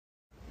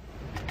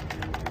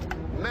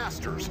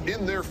masters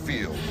in their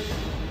field.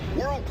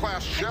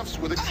 World-class chefs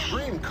with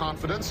extreme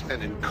confidence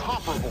and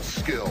incomparable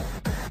skill.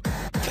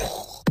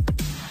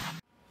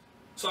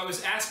 So I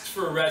was asked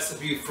for a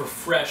recipe for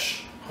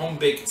fresh,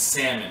 home-baked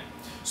salmon.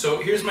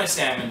 So here's my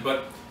salmon,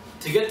 but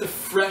to get the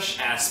fresh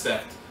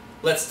aspect,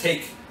 let's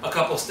take a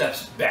couple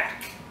steps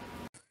back.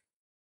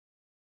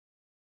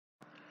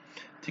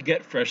 To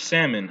get fresh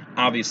salmon,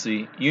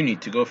 obviously, you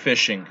need to go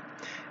fishing.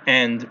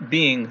 And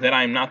being that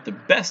I'm not the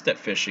best at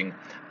fishing,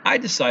 I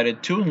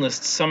decided to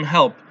enlist some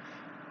help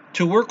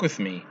to work with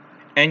me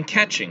and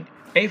catching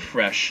a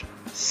fresh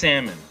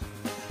salmon.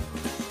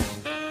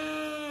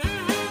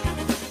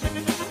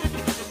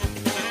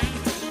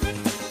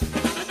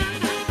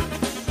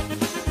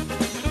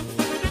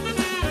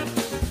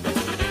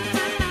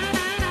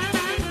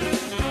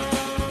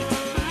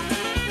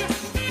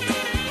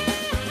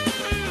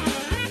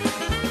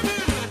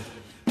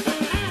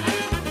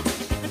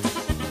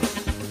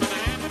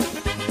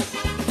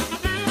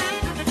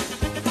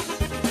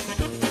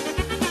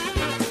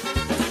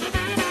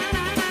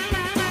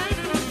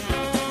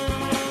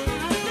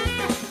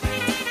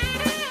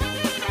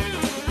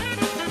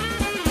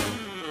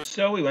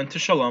 So we went to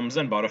Shalom's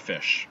and bought a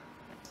fish.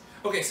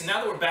 Okay, so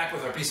now that we're back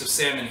with our piece of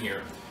salmon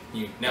here,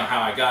 you know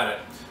how I got it.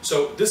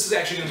 So this is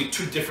actually going to be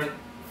two different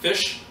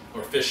fish,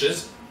 or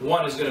fishes.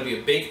 One is going to be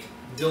a baked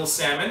dill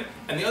salmon,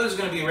 and the other is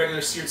going to be a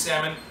regular seared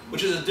salmon,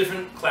 which is a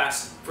different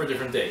class for a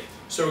different day.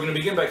 So we're going to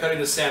begin by cutting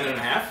the salmon in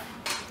half.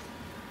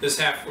 This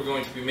half we're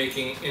going to be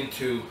making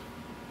into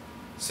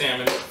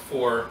salmon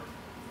for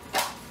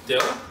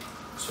dill.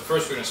 So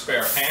first we're going to spray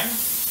our pan.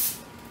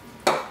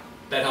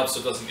 That helps so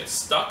it doesn't get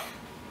stuck.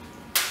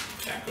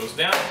 That goes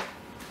down.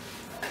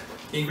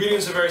 The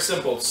ingredients are very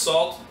simple.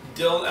 Salt,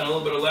 dill, and a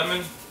little bit of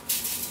lemon.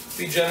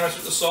 Be generous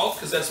with the salt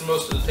because that's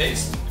most of the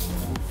taste.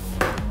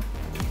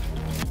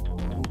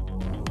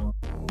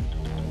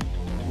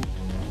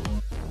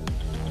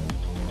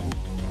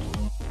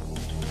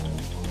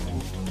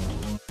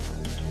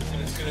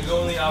 And it's going to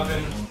go in the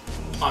oven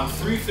on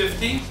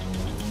 350.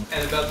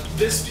 And about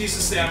this piece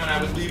of salmon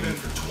I would leave in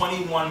for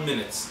 21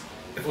 minutes.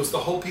 If it was the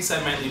whole piece,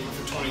 I might leave it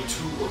for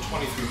 22 or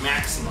 23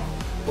 maximum.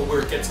 But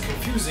where it gets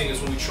confusing is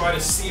when we try to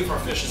see if our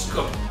fish is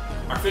cooked.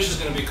 Our fish is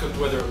going to be cooked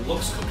whether it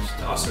looks cooked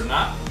to us or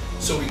not.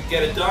 So we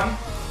get it done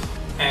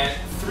at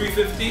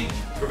 350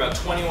 for about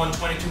 21,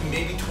 22,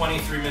 maybe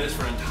 23 minutes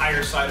for an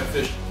entire side of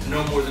fish,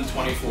 no more than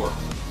 24.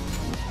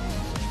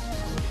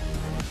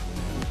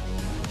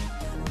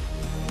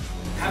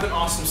 Have an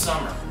awesome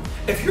summer.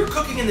 If you're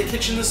cooking in the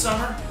kitchen this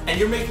summer and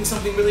you're making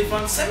something really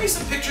fun, send me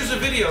some pictures or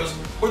videos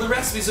or the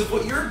recipes of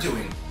what you're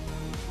doing.